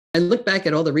I look back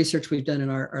at all the research we've done in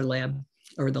our lab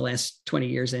over the last 20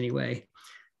 years anyway.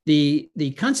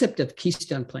 The concept of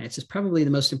keystone plants is probably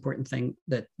the most important thing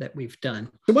that we've done.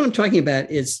 So what I'm talking about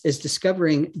is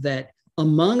discovering that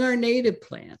among our native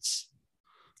plants,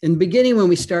 in the beginning, when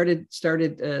we started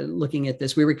looking at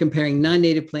this, we were comparing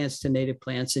non-native plants to native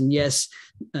plants. And yes,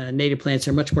 native plants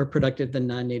are much more productive than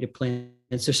non-native plants.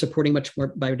 They're supporting much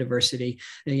more biodiversity.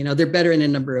 You know, they're better in a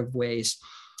number of ways.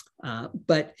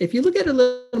 But if you look at it a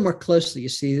little more closely, you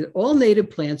see that all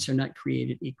native plants are not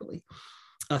created equally.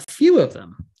 A few of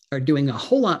them are doing a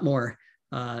whole lot more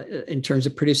in terms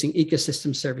of producing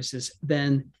ecosystem services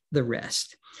than the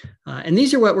rest. And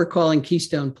these are what we're calling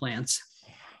keystone plants.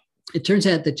 It turns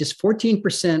out that just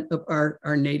 14% of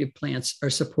our native plants are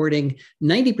supporting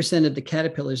 90% of the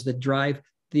caterpillars that drive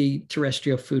the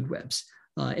terrestrial food webs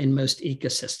in most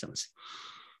ecosystems,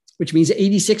 which means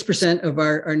 86% of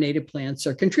our native plants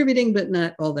are contributing, but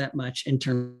not all that much in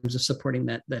terms of supporting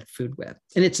that food web.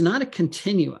 And it's not a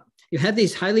continuum. You have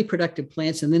these highly productive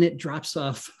plants, and then it drops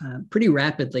off pretty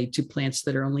rapidly to plants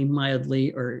that are only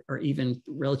mildly or even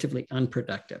relatively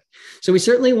unproductive. So we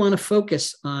certainly want to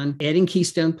focus on adding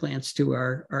keystone plants to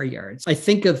our yards. I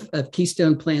think of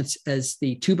keystone plants as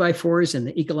the 2x4s in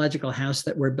the ecological house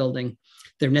that we're building.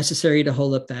 They're necessary to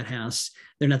hold up that house.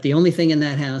 They're not the only thing in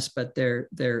that house, but they're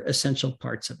essential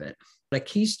parts of it. What a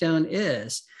keystone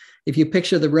is, if you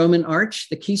picture the Roman arch,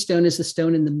 the keystone is the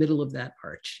stone in the middle of that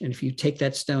arch. And if you take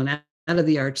that stone out of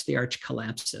the arch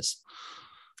collapses.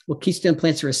 Well, keystone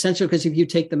plants are essential because if you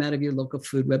take them out of your local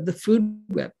food web, the food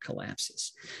web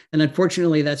collapses. And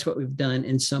unfortunately, that's what we've done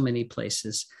in so many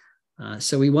places.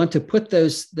 So we want to put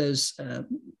those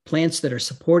plants that are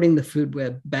supporting the food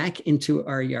web back into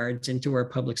our yards, into our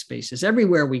public spaces,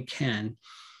 everywhere we can.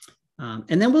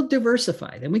 And then we'll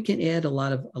diversify. Then we can add a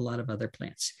lot of other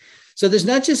plants. So there's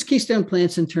not just keystone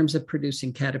plants in terms of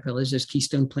producing caterpillars. There's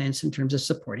keystone plants in terms of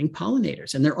supporting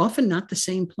pollinators, and they're often not the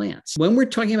same plants. When we're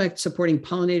talking about supporting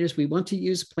pollinators, we want to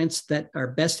use plants that are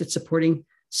best at supporting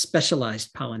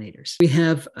specialized pollinators. We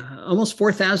have almost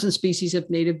 4,000 species of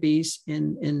native bees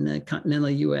in the continental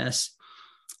US,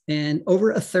 and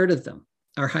over a third of them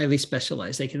are highly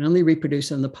specialized. They can only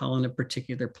reproduce on the pollen of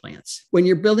particular plants. When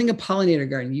you're building a pollinator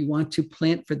garden, you want to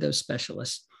plant for those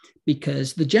specialists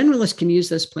because the generalists can use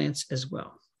those plants as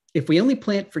well. If we only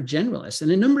plant for generalists,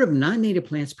 and a number of non-native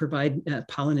plants provide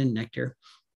pollen and nectar,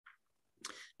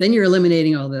 then you're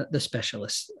eliminating all the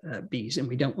specialist bees, and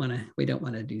we don't want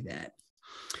to do that.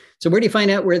 So where do you find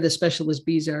out where the specialist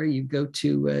bees are? You go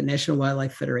to National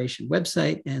Wildlife Federation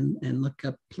website and look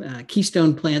up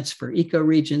keystone plants for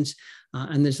ecoregions.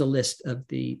 And there's a list of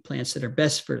the plants that are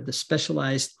best for the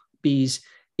specialized bees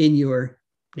in your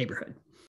neighborhood.